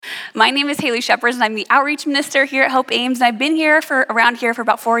My name is Haley Shepard, and I'm the outreach minister here at Hope Ames. And I've been around here for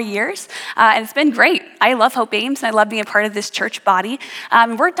about 4 years, and it's been great. I love Hope Ames, and I love being a part of this church body.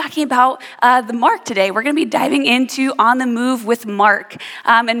 We're talking about the Mark today. We're going to be diving into On the Move with Mark.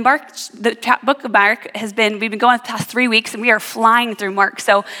 And Mark, the book of Mark we've been going the past 3 weeks, and we are flying through Mark.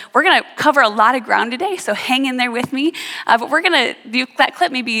 So we're going to cover a lot of ground today, so hang in there with me. But we're going to, that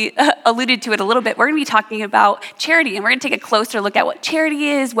clip maybe alluded to it a little bit. We're going to be talking about charity, and we're going to take a closer look at what charity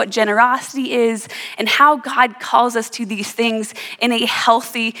is, what generosity is, and how God calls us to these things in a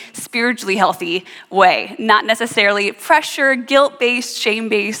healthy, spiritually healthy way, not necessarily pressure, guilt-based,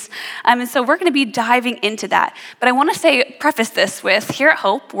 shame-based. And so we're going to be diving into that. But I want to preface this with, here at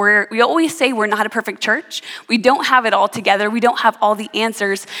Hope, we always say we're not a perfect church. We don't have it all together. We don't have all the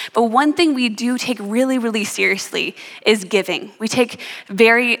answers. But one thing we do take really, really seriously is giving. We take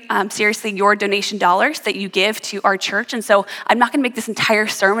very seriously your donation dollars that you give to our church. And so I'm not going to make this entire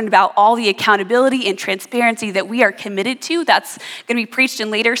sermon about all the accountability and transparency that we are committed to. That's going to be preached in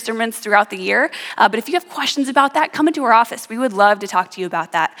later sermons throughout the year. But if you have questions about that, come into our office. We would love to talk to you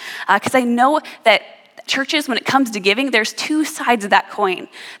about that. Because I know that churches, when it comes to giving, there's two sides of that coin.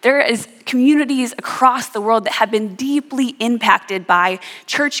 There is communities across the world that have been deeply impacted by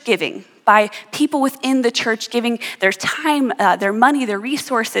church giving, by people within the church giving their time, their money, their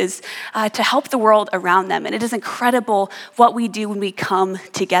resources to help the world around them. And it is incredible what we do when we come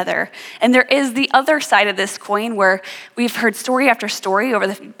together. And there is the other side of this coin where we've heard story after story over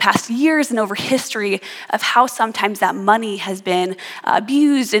the past years and over history of how sometimes that money has been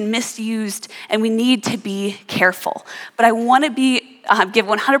abused and misused, and we need to be careful. But I want to give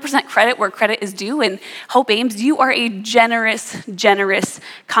 100% credit where credit is due. And Hope Ames, you are a generous, generous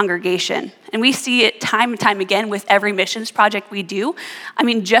congregation. And we see it time and time again with every missions project we do. I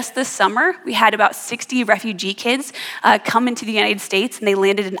mean, just this summer, we had about 60 refugee kids come into the United States, and they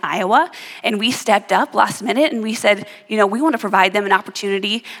landed in Iowa. And we stepped up last minute, and we said, we want to provide them an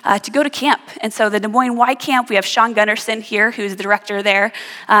opportunity to go to camp. And so the Des Moines Y Camp, we have Sean Gunnarsson here, who's the director there,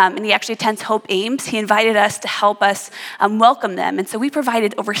 and he actually attends Hope Ames. He invited us to help us welcome them. And so we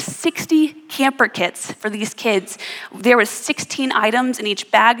provided over 60 camper kits for these kids. There was 16 items in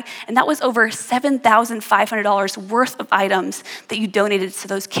each bag, and that was over $7,500 worth of items that you donated so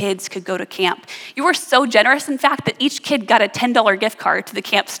those kids could go to camp. You were so generous, in fact, that each kid got a $10 gift card to the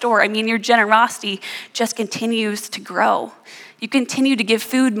camp store. I mean, your generosity just continues to grow. You continue to give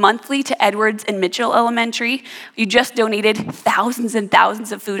food monthly to Edwards and Mitchell Elementary. You just donated thousands and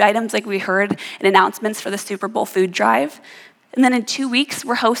thousands of food items, like we heard in announcements for the Super Bowl food drive. And then in 2 weeks,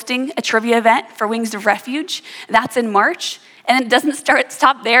 we're hosting a trivia event for Wings of Refuge. That's in March. And it doesn't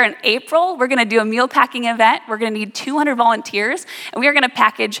stop there. In April, we're going to do a meal packing event. We're going to need 200 volunteers, and we are going to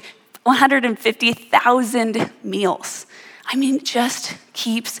package 150,000 meals. I mean, it just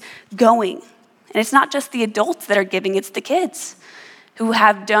keeps going. And it's not just the adults that are giving, it's the kids who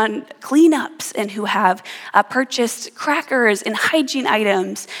have done cleanups and who have purchased crackers and hygiene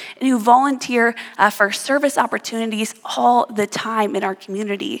items and who volunteer for service opportunities all the time in our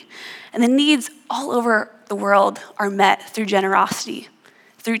community. And the needs all over the world are met through generosity,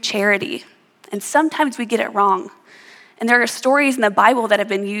 through charity. And sometimes we get it wrong. And there are stories in the Bible that have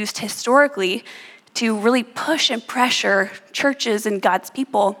been used historically to really push and pressure churches and God's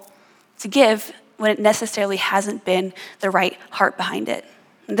people to give when it necessarily hasn't been the right heart behind it.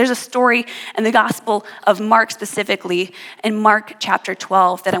 And there's a story in the Gospel of Mark specifically, in Mark chapter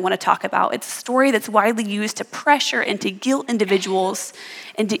 12, that I want to talk about. It's a story that's widely used to pressure and to guilt individuals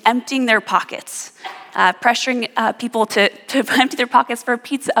into emptying their pockets, pressuring people to empty their pockets for a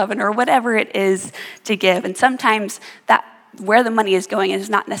pizza oven or whatever it is to give. And sometimes that where the money is going is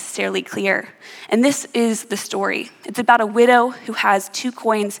not necessarily clear. And this is the story. It's about a widow who has 2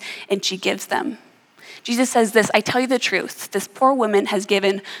 coins and she gives them. Jesus says this, "I tell you the truth, this poor woman has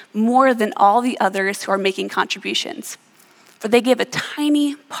given more than all the others who are making contributions. For they give a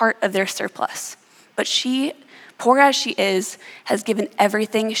tiny part of their surplus. But she, poor as she is, has given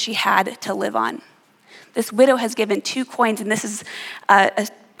everything she had to live on." This widow has given 2 coins, and this is a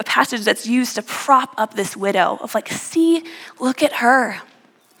passage that's used to prop up this widow of like, see, look at her.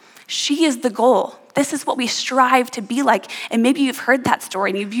 She is the goal. This is what we strive to be like. And maybe you've heard that story,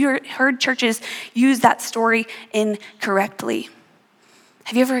 and you've heard churches use that story incorrectly.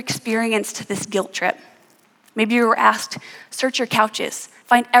 Have you ever experienced this guilt trip? Maybe you were asked, search your couches,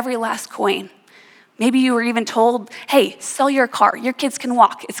 find every last coin. Maybe you were even told, hey, sell your car. Your kids can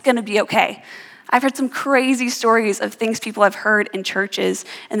walk. It's going to be okay. I've heard some crazy stories of things people have heard in churches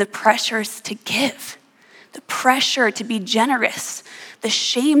and the pressures to give, the pressure to be generous, the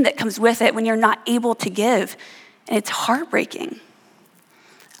shame that comes with it when you're not able to give. And it's heartbreaking.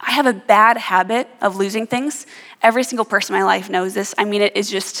 I have a bad habit of losing things. Every single person in my life knows this. I mean,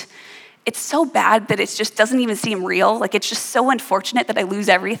 it's so bad that it just doesn't even seem real. Like, it's just so unfortunate that I lose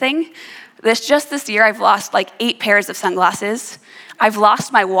everything. This year, I've lost like 8 pairs of sunglasses. I've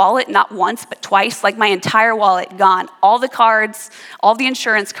lost my wallet, not once, but twice, like my entire wallet gone. All the cards, all the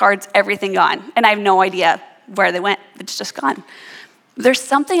insurance cards, everything gone. And I have no idea where they went. It's just gone. There's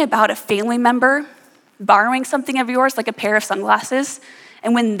something about a family member borrowing something of yours, like a pair of sunglasses,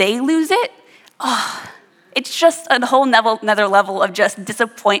 and when they lose it, it's just a whole another level of just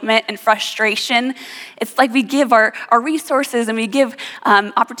disappointment and frustration. It's like we give our resources and we give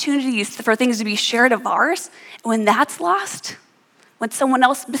opportunities for things to be shared of ours. And when that's lost, when someone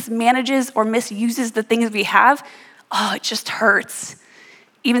else mismanages or misuses the things we have, it just hurts.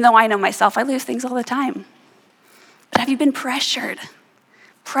 Even though I know myself, I lose things all the time. But have you been pressured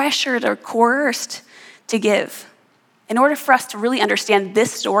or coerced to give? In order for us to really understand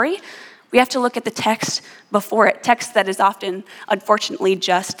this story, we have to look at the text before it, text that is often, unfortunately,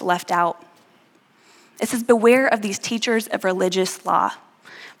 just left out. It says, "Beware of these teachers of religious law,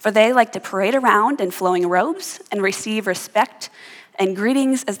 for they like to parade around in flowing robes and receive respect and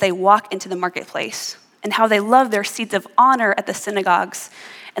greetings as they walk into the marketplace, and how they love their seats of honor at the synagogues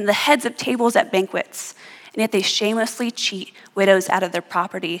and the heads of tables at banquets, and yet they shamelessly cheat widows out of their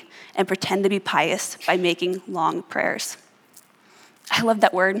property and pretend to be pious by making long prayers." I love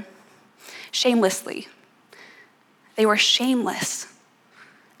that word. Shamelessly. They were shameless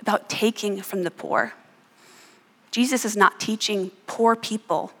about taking from the poor. Jesus is not teaching poor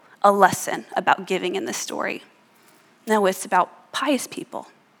people a lesson about giving in this story. No, it's about pious people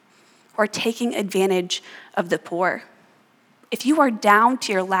who are taking advantage of the poor. If you are down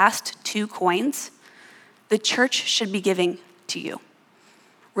to your last 2 coins, the church should be giving to you.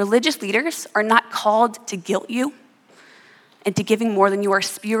 Religious leaders are not called to guilt you into giving more than you are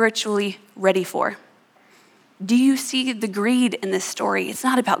spiritually ready for. Do you see the greed in this story? It's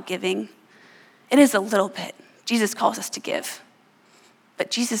not about giving. It is a little bit. Jesus calls us to give.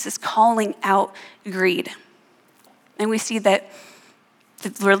 But Jesus is calling out greed. And we see that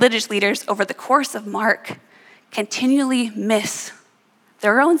the religious leaders over the course of Mark continually miss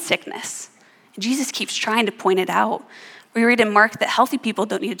their own sickness. And Jesus keeps trying to point it out. We read in Mark that healthy people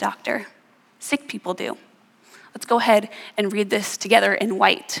don't need a doctor. Sick people do. Let's go ahead and read this together in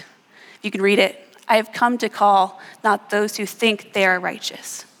white. You can read it. "I have come to call not those who think they are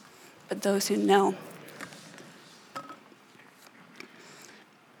righteous, but those who know."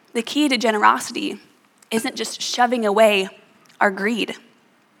 The key to generosity isn't just shoving away our greed.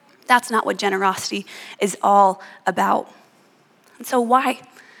 That's not what generosity is all about. And so why?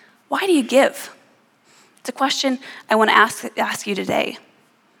 Why do you give? It's a question I want to ask you today.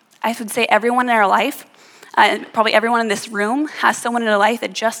 I would say everyone in our life, probably everyone in this room, has someone in their life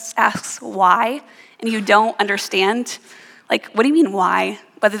that just asks why, and you don't understand. Like, what do you mean why?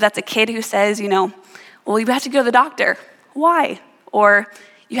 Whether that's a kid who says, well, you have to go to the doctor. Why? Or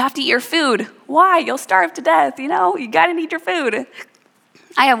you have to eat your food. Why? You'll starve to death. You got to eat your food.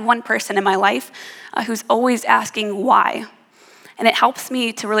 I have one person in my life who's always asking why. And it helps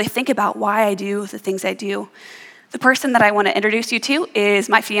me to really think about why I do the things I do. The person that I want to introduce you to is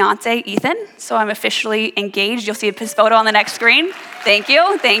my fiance, Ethan. So I'm officially engaged. You'll see his photo on the next screen. Thank you.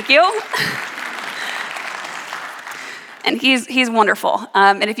 And he's wonderful.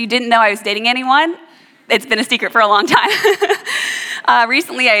 And if you didn't know I was dating anyone, it's been a secret for a long time.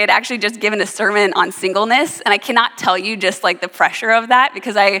 Recently, I had actually just given a sermon on singleness, and I cannot tell you just like the pressure of that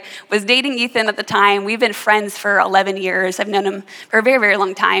because I was dating Ethan at the time. We've been friends for 11 years. I've known him for a very, very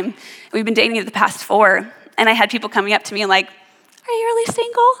long time. We've been dating for the past 4, and I had people coming up to me like, "Are you really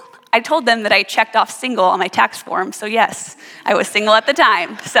single?" I told them that I checked off single on my tax form, so yes, I was single at the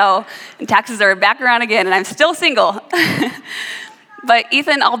time. And taxes are back around again, and I'm still single. But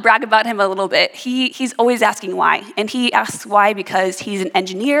Ethan, I'll brag about him a little bit. He's always asking why. And he asks why because he's an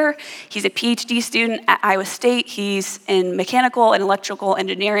engineer. He's a PhD student at Iowa State. He's in mechanical and electrical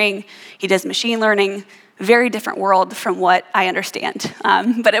engineering. He does machine learning. Very different world from what I understand.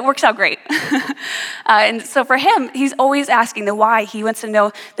 But it works out great. And so for him, he's always asking the why. He wants to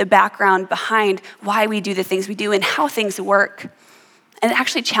know the background behind why we do the things we do and how things work. And it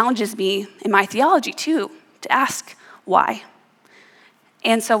actually challenges me in my theology too, to ask why.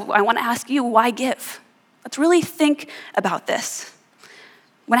 And so I want to ask you, why give? Let's really think about this.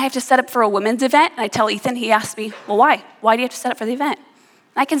 When I have to set up for a women's event, and I tell Ethan, he asks me, well, why? Why do you have to set up for the event?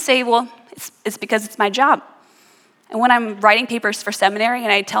 And I can say, well, it's because it's my job. And when I'm writing papers for seminary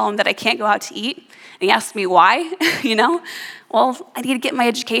and I tell him that I can't go out to eat, and he asks me why, well, I need to get my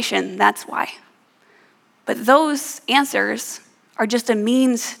education, that's why. But those answers are just a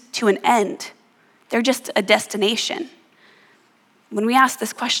means to an end. They're just a destination. When we ask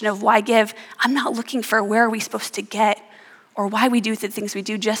this question of why give, I'm not looking for where are we supposed to get or why we do the things we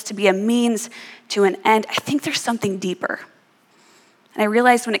do just to be a means to an end. I think there's something deeper. And I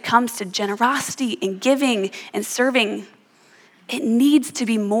realized when it comes to generosity and giving and serving, it needs to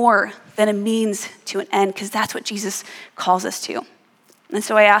be more than a means to an end, because that's what Jesus calls us to. And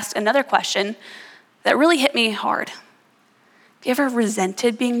so I asked another question that really hit me hard. Have you ever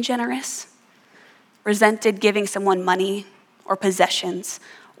resented being generous? Resented giving someone money or possessions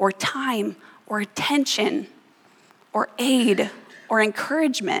or time or attention or aid or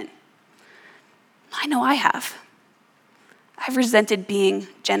encouragement? I know I have. I've resented being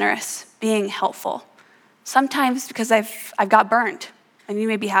generous, being helpful. Sometimes because I've got burned, and you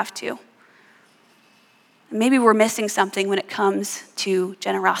maybe have too. Maybe we're missing something when it comes to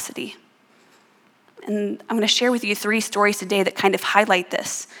generosity. And I'm going to share with you 3 stories today that kind of highlight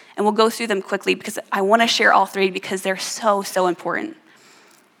this. And we'll go through them quickly because I want to share all 3 because they're so, so important.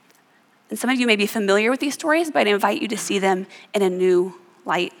 And some of you may be familiar with these stories, but I invite you to see them in a new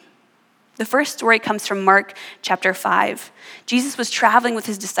light. The first story comes from Mark chapter 5. Jesus was traveling with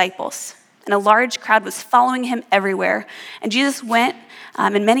his disciples, and a large crowd was following him everywhere. And Jesus went,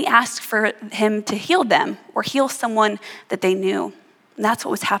 and many asked for him to heal them or heal someone that they knew. And that's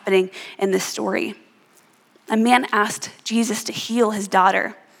what was happening in this story. A man asked Jesus to heal his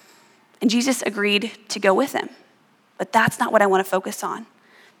daughter, and Jesus agreed to go with him. But that's not what I want to focus on,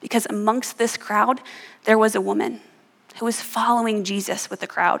 because amongst this crowd, there was a woman who was following Jesus with the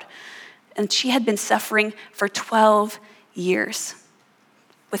crowd, and she had been suffering for 12 years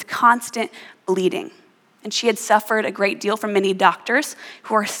with constant bleeding. And she had suffered a great deal from many doctors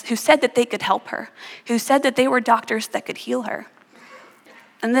who said that they could help her, who said that they were doctors that could heal her.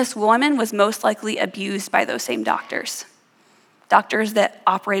 And this woman was most likely abused by those same doctors that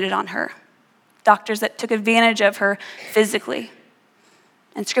operated on her, doctors that took advantage of her physically.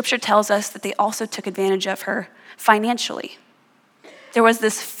 And scripture tells us that they also took advantage of her financially. There was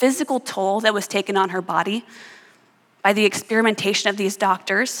this physical toll that was taken on her body by the experimentation of these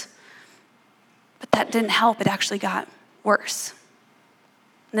doctors, but that didn't help. It actually got worse.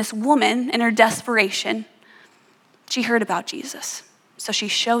 And this woman, in her desperation, she heard about Jesus. So she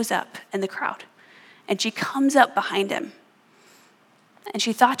shows up in the crowd, and she comes up behind him. And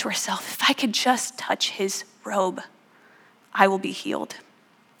she thought to herself, if I could just touch his robe, I will be healed.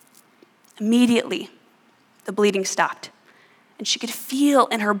 Immediately, the bleeding stopped, and she could feel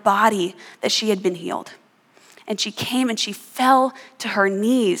in her body that she had been healed. And she came and she fell to her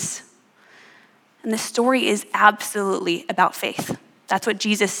knees. And the story is absolutely about faith. That's what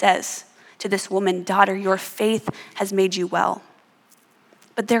Jesus says to this woman, daughter, your faith has made you well.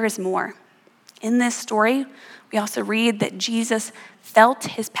 But there is more. In this story, we also read that Jesus felt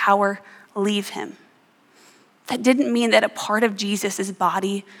his power leave him. That didn't mean that a part of Jesus'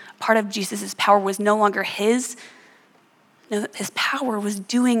 body, part of Jesus' power was no longer his. No, his power was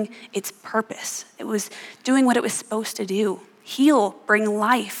doing its purpose. It was doing what it was supposed to do. Heal, bring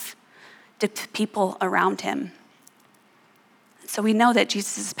life to people around him. So we know that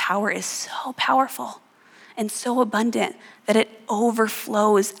Jesus' power is so powerful and so abundant that it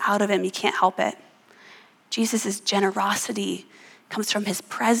overflows out of him. You can't help it. Jesus' generosity comes from his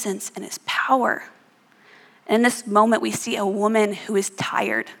presence and his power. And in this moment, we see a woman who is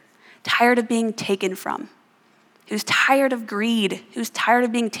tired of being taken from, who's tired of greed, who's tired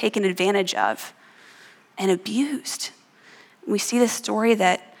of being taken advantage of and abused. We see this story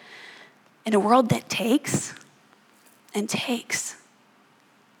that in a world that takes and takes,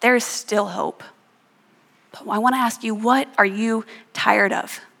 there is still hope. But I want to ask you, what are you tired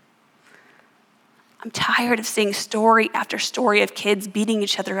of? I'm tired of seeing story after story of kids beating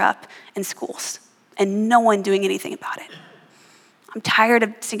each other up in schools and no one doing anything about it. I'm tired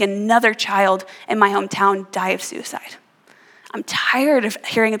of seeing another child in my hometown die of suicide. I'm tired of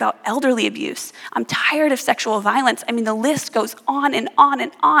hearing about elderly abuse. I'm tired of sexual violence. I mean, the list goes on and on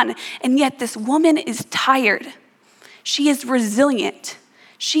and on. And yet this woman is tired. She is resilient.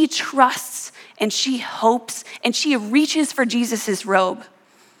 She trusts and she hopes and she reaches for Jesus' robe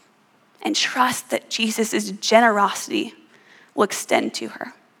and trusts that Jesus' generosity will extend to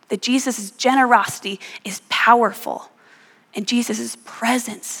her. That Jesus' generosity is powerful and Jesus'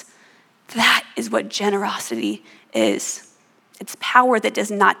 presence, that is what generosity is. It's power that does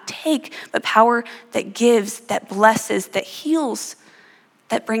not take, but power that gives, that blesses, that heals,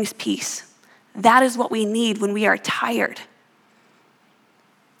 that brings peace. That is what we need when we are tired.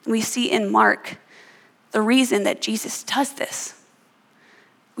 We see in Mark the reason that Jesus does this.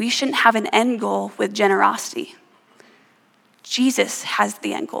 We shouldn't have an end goal with generosity. Jesus has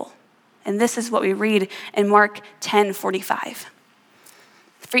the end goal. And this is what we read in Mark 10:45.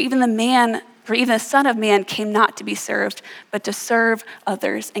 For even the Son of Man came not to be served, but to serve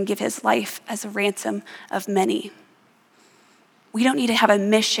others and give his life as a ransom of many. We don't need to have a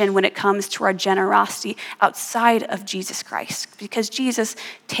mission when it comes to our generosity outside of Jesus Christ, because Jesus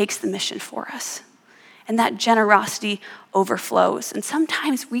takes the mission for us. And that generosity overflows. And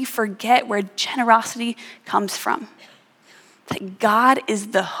sometimes we forget where generosity comes from. That God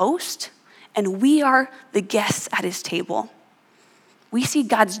is the host and we are the guests at his table. We see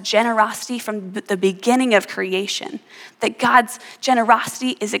God's generosity from the beginning of creation, that God's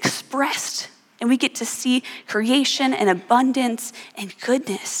generosity is expressed, and we get to see creation and abundance and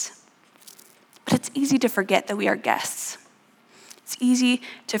goodness. But it's easy to forget that we are guests. It's easy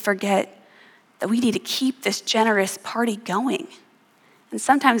to forget that we need to keep this generous party going. And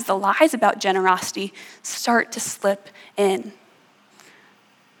sometimes the lies about generosity start to slip in.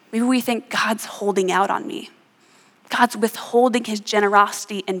 Maybe we think God's holding out on me. God's withholding his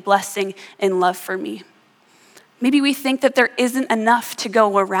generosity and blessing and love for me. Maybe we think that there isn't enough to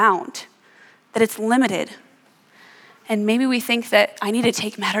go around, that it's limited. And maybe we think that I need to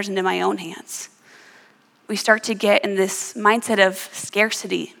take matters into my own hands. We start to get in this mindset of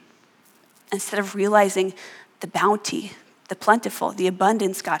scarcity instead of realizing the bounty, the plentiful, the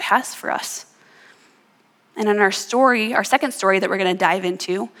abundance God has for us. And in our story, our second story that we're going to dive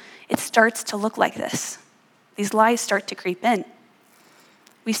into, it starts to look like this. These lies start to creep in.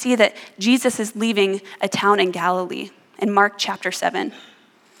 We see that Jesus is leaving a town in Galilee in Mark chapter 7,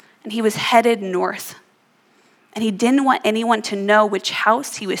 and he was headed north. And he didn't want anyone to know which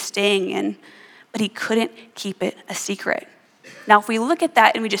house he was staying in, but he couldn't keep it a secret. Now, if we look at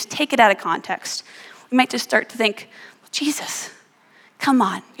that and we just take it out of context, we might just start to think, Jesus, come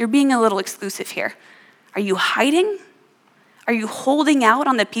on, you're being a little exclusive here. Are you hiding? Are you holding out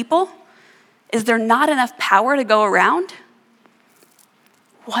on the people? Is there not enough power to go around?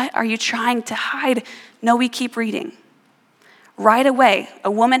 What are you trying to hide? No, we keep reading. Right away,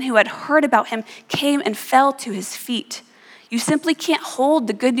 a woman who had heard about him came and fell to his feet. You simply can't hold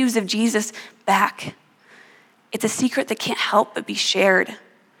the good news of Jesus back. It's a secret that can't help but be shared.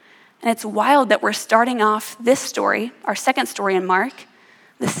 And it's wild that we're starting off this story, our second story in Mark,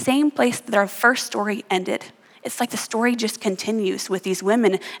 the same place that our first story ended. It's like the story just continues with these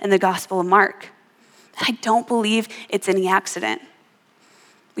women in the Gospel of Mark. And I don't believe it's any accident.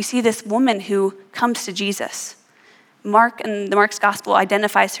 We see this woman who comes to Jesus. Mark and the Mark's Gospel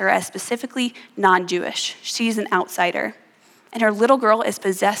identifies her as specifically non-Jewish. She's an outsider. And her little girl is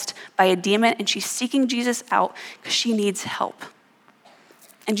possessed by a demon, and she's seeking Jesus out because she needs help.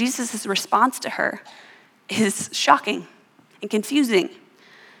 And Jesus' response to her is shocking and confusing.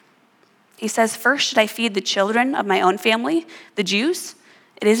 He says, first, should I feed the children of my own family, the Jews?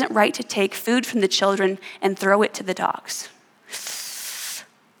 It isn't right to take food from the children and throw it to the dogs.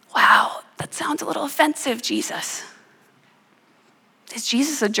 Wow, that sounds a little offensive, Jesus. Is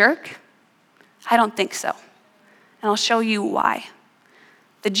Jesus a jerk? I don't think so. And I'll show you why.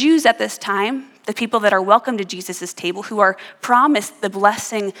 The Jews at this time, the people that are welcome to Jesus' table, who are promised the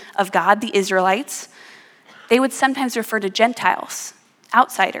blessing of God, the Israelites, they would sometimes refer to Gentiles,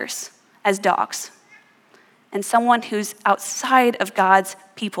 outsiders, as dogs, and someone who's outside of God's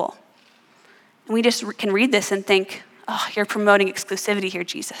people. And we just can read this and think, oh, you're promoting exclusivity here,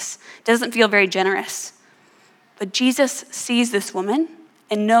 Jesus. Doesn't feel very generous. But Jesus sees this woman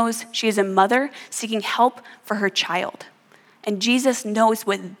and knows she is a mother seeking help for her child. And Jesus knows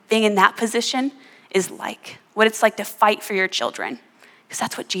what being in that position is like, what it's like to fight for your children, because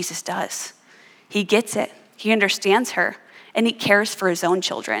that's what Jesus does. He gets it. He understands her, and he cares for his own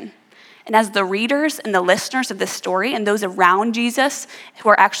children. And as the readers and the listeners of this story and those around Jesus who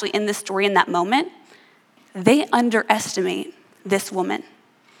are actually in this story in that moment, they underestimate this woman.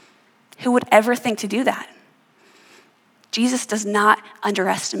 Who would ever think to do that? Jesus does not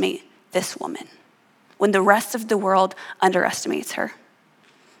underestimate this woman when the rest of the world underestimates her.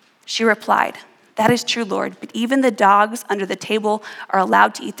 She replied, "That is true, Lord, but even the dogs under the table are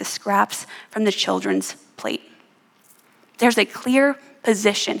allowed to eat the scraps from the children's plate." There's a clear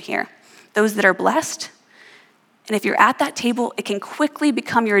position here. Those that are blessed, and if you're at that table, it can quickly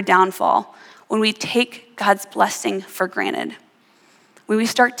become your downfall when we take God's blessing for granted, when we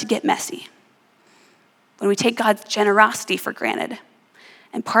start to get messy, when we take God's generosity for granted.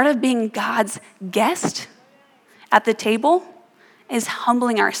 And part of being God's guest at the table is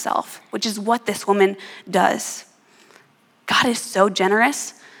humbling ourselves, which is what this woman does. God is so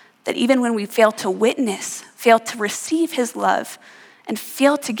generous that even when we fail to witness, fail to receive his love, and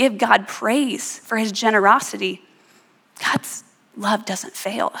fail to give God praise for his generosity, God's love doesn't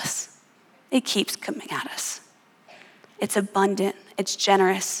fail us. It keeps coming at us. It's abundant, it's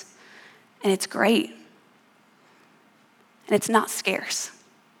generous, and it's great. And it's not scarce.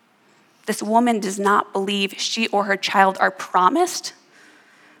 This woman does not believe she or her child are promised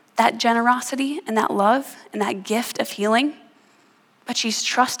that generosity and that love and that gift of healing, but she's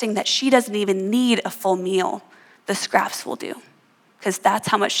trusting that she doesn't even need a full meal. The scraps will do, because that's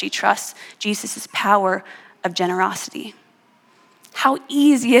how much she trusts Jesus' power of generosity. How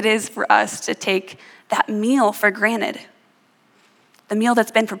easy it is for us to take that meal for granted. The meal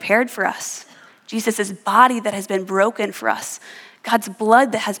that's been prepared for us, Jesus' body that has been broken for us, God's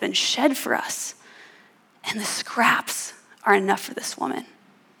blood that has been shed for us. And the scraps are enough for this woman.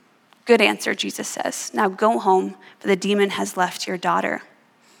 Good answer, Jesus says. Now go home, for the demon has left your daughter.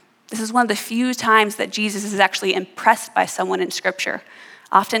 This is one of the few times that Jesus is actually impressed by someone in Scripture.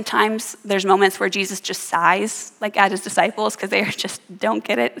 Oftentimes, there's moments where Jesus just sighs, like at his disciples, because they just don't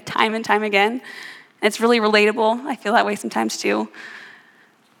get it time and time again. And it's really relatable. I feel that way sometimes too.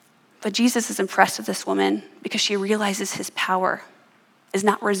 But Jesus is impressed with this woman because she realizes his power is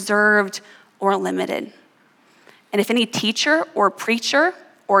not reserved or limited. And if any teacher or preacher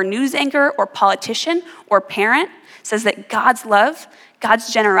or news anchor or politician or parent says that God's love,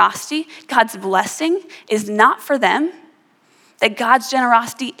 God's generosity, God's blessing is not for them, that God's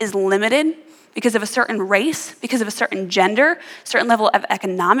generosity is limited because of a certain race, because of a certain gender, certain level of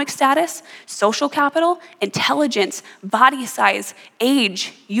economic status, social capital, intelligence, body size,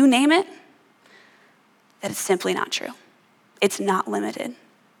 age, you name it, that is simply not true. It's not limited.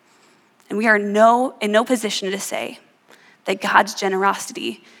 And we are in no position to say that God's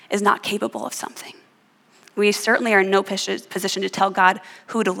generosity is not capable of something. We certainly are in no position to tell God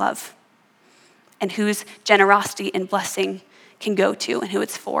who to love and whose generosity and blessing can go to and who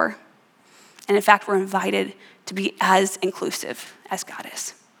it's for. And in fact, we're invited to be as inclusive as God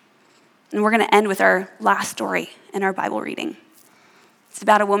is. And we're going to end with our last story in our Bible reading. It's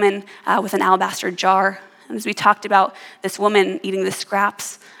about a woman with an alabaster jar. And as we talked about this woman eating the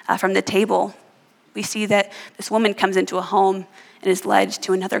scraps from the table, we see that this woman comes into a home and is led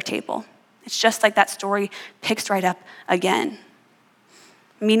to another table. It's just like that story picks right up again.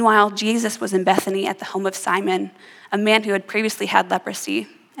 Meanwhile, Jesus was in Bethany at the home of Simon, a man who had previously had leprosy.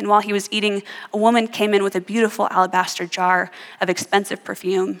 And while he was eating, a woman came in with a beautiful alabaster jar of expensive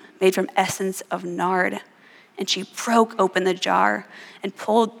perfume made from essence of nard. And she broke open the jar and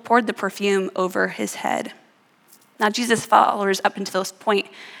poured the perfume over his head. Now, Jesus' followers up until this point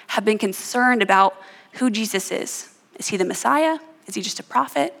have been concerned about who Jesus is. Is he the Messiah? Is he just a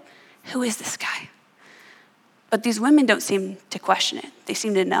prophet? Who is this guy? But these women don't seem to question it. They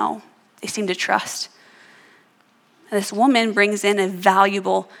seem to know. They seem to trust. And this woman brings in a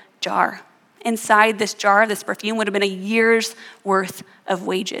valuable jar. Inside this jar, this perfume would have been a year's worth of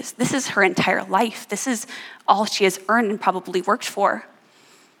wages. This is her entire life. This is all she has earned and probably worked for.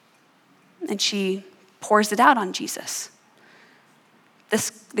 And she pours it out on Jesus.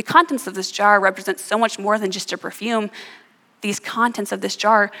 The contents of this jar represent so much more than just a perfume. These contents of this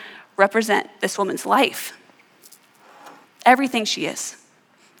jar represent this woman's life. Everything she is,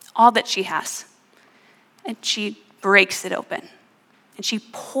 all that she has. And she breaks it open. And she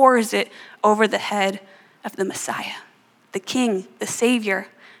pours it over the head of the Messiah, the King, the Savior,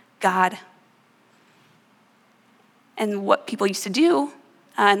 God. And what people used to do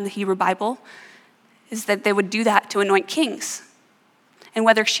in the Hebrew Bible is that they would do that to anoint kings. And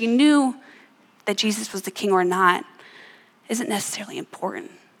whether she knew that Jesus was the king or not isn't necessarily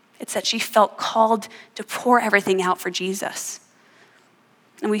important. It's that she felt called to pour everything out for Jesus.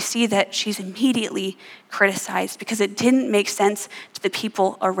 And we see that she's immediately criticized because it didn't make sense to the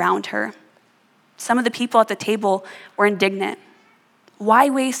people around her. Some of the people at the table were indignant. Why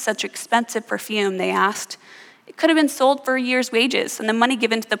waste such expensive perfume, they asked. It could have been sold for a year's wages and the money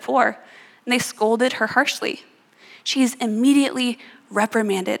given to the poor. And they scolded her harshly. She is immediately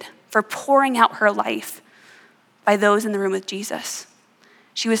reprimanded for pouring out her life by those in the room with Jesus.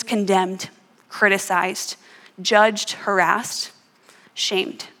 She was condemned, criticized, judged, harassed,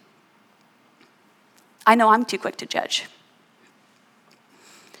 shamed. I know I'm too quick to judge.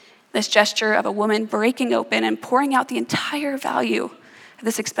 This gesture of a woman breaking open and pouring out the entire value of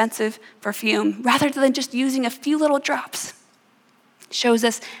this expensive perfume, rather than just using a few little drops, shows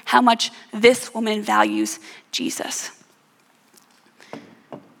us how much this woman values Jesus.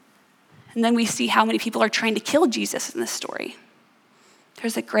 And then we see how many people are trying to kill Jesus in this story.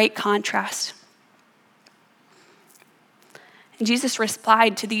 There's a great contrast. And Jesus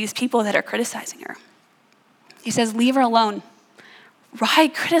replied to these people that are criticizing her. He says, "Leave her alone. Why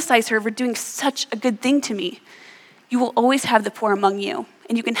criticize her for doing such a good thing to me? You will always have the poor among you,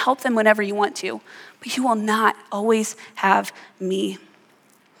 and you can help them whenever you want to, but you will not always have me.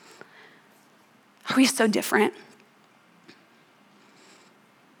 Are we so different?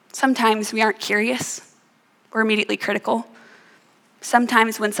 Sometimes we aren't curious. We're immediately critical.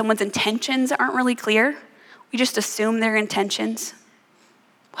 Sometimes when someone's intentions aren't really clear, we just assume their intentions.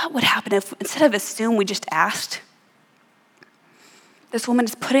 What would happen if instead of assume, we just asked? This woman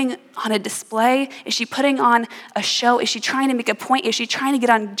is putting on a display. Is she putting on a show? Is she trying to make a point? Is she trying to get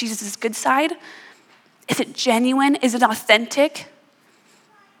on Jesus' good side? Is it genuine? Is it authentic?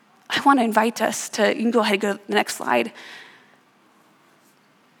 I want to invite us to, you can go ahead and go to the next slide.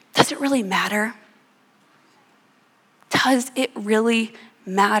 Does it really matter? Does it really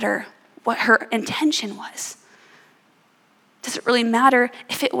matter what her intention was? Does it really matter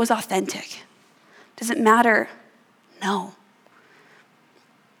if it was authentic? Does it matter? No.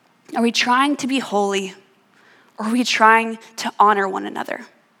 Are we trying to be holy, or are we trying to honor one another?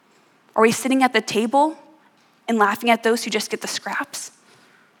 Are we sitting at the table and laughing at those who just get the scraps?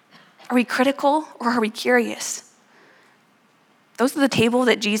 Are we critical, or are we curious? Those at the table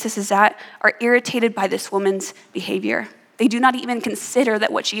that Jesus is at are irritated by this woman's behavior. They do not even consider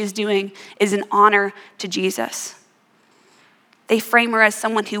that what she is doing is an honor to Jesus. They frame her as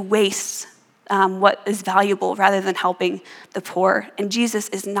someone who wastes what is valuable rather than helping the poor. And Jesus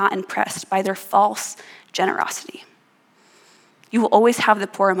is not impressed by their false generosity. You will always have the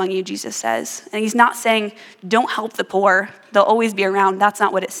poor among you, Jesus says. And he's not saying, don't help the poor. They'll always be around. That's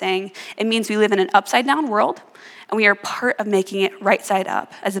not what it's saying. It means we live in an upside down world, and we are part of making it right side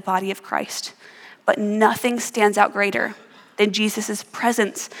up as a body of Christ. But nothing stands out greater than Jesus'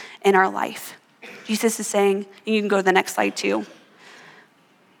 presence in our life. Jesus is saying, and you can go to the next slide too.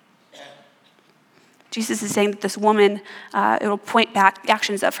 Jesus is saying that this woman, it will point back, the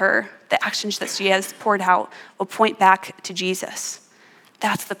actions of her, the actions that she has poured out will point back to Jesus.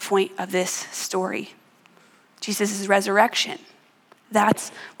 That's the point of this story. Jesus' resurrection.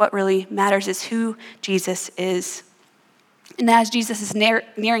 That's what really matters, is who Jesus is. And as Jesus is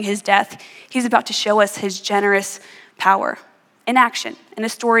nearing his death, he's about to show us his generous power in action, in a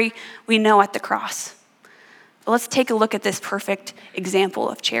story we know at the cross. But let's take a look at this perfect example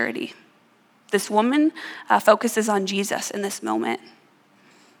of charity. This woman focuses on Jesus in this moment.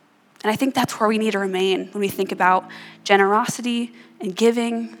 And I think that's where we need to remain when we think about generosity and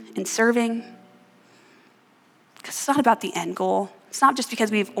giving and serving. Because it's not about the end goal. It's not just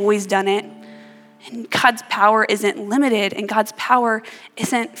because we've always done it. And God's power isn't limited, and God's power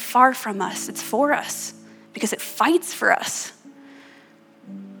isn't far from us. It's for us because it fights for us.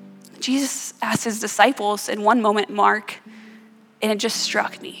 Jesus asked his disciples in one moment, Mark, and it just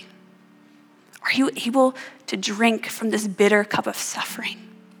struck me. Are you able to drink from this bitter cup of suffering?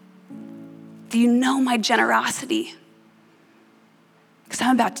 Do you know my generosity? Because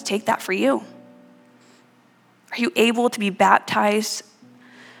I'm about to take that for you. Are you able to be baptized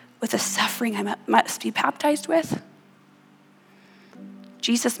with the suffering I must be baptized with?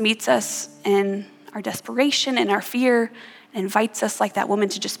 Jesus meets us in our desperation and our fear and invites us like that woman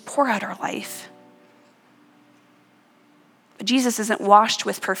to just pour out our life. But Jesus isn't washed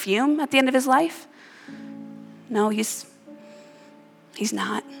with perfume at the end of his life. No, he's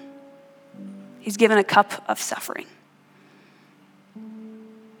not. He's given a cup of suffering.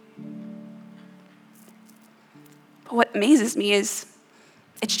 But what amazes me is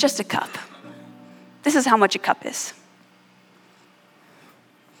it's just a cup. This is how much a cup is.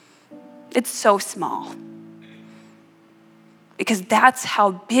 It's so small. Because that's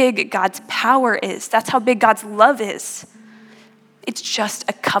how big God's power is. That's how big God's love is. It's just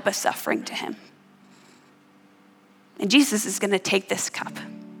a cup of suffering to him. And Jesus is going to take this cup.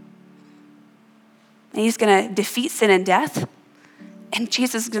 And he's going to defeat sin and death. And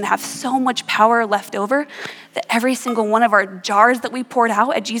Jesus is going to have so much power left over that every single one of our jars that we poured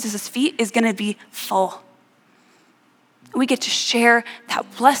out at Jesus' feet is going to be full. And we get to share that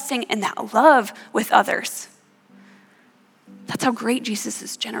blessing and that love with others. That's how great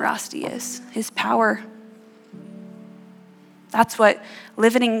Jesus' generosity is, his power. That's what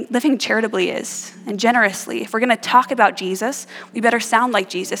living charitably is, and generously. If we're going to talk about Jesus, we better sound like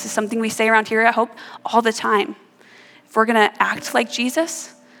Jesus. It's something we say around here at Hope all the time. If we're going to act like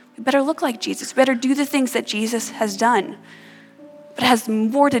Jesus, we better look like Jesus. We better do the things that Jesus has done. But it has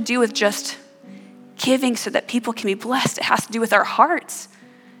more to do with just giving so that people can be blessed. It has to do with our hearts.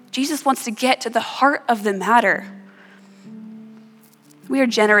 Jesus wants to get to the heart of the matter. We are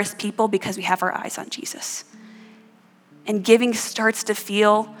generous people because we have our eyes on Jesus. And giving starts to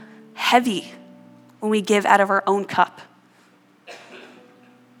feel heavy when we give out of our own cup.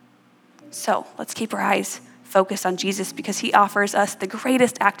 So let's keep our eyes focus on Jesus because he offers us the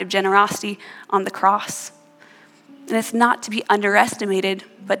greatest act of generosity on the cross. And it's not to be underestimated,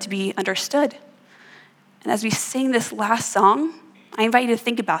 but to be understood. And as we sing this last song, I invite you to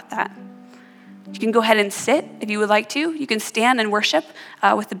think about that. You can go ahead and sit if you would like to. You can stand and worship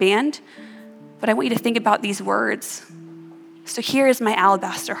with the band. But I want you to think about these words. So here is my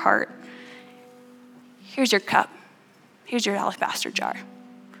alabaster heart. Here's your cup. Here's your alabaster jar.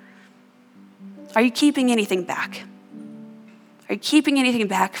 Are you keeping anything back? Are you keeping anything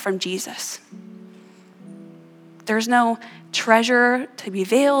back from Jesus? There's no treasure to be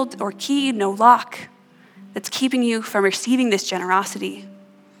veiled or key, no lock that's keeping you from receiving this generosity.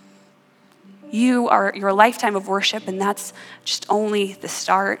 You are your lifetime of worship, and that's just only the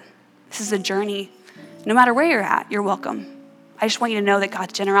start. This is a journey. No matter where you're at, you're welcome. I just want you to know that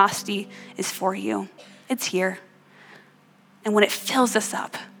God's generosity is for you. It's here. And when it fills us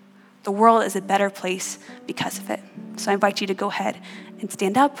up, the world is a better place because of it. So I invite you to go ahead and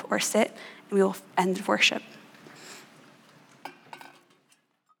stand up or sit, and we will end worship.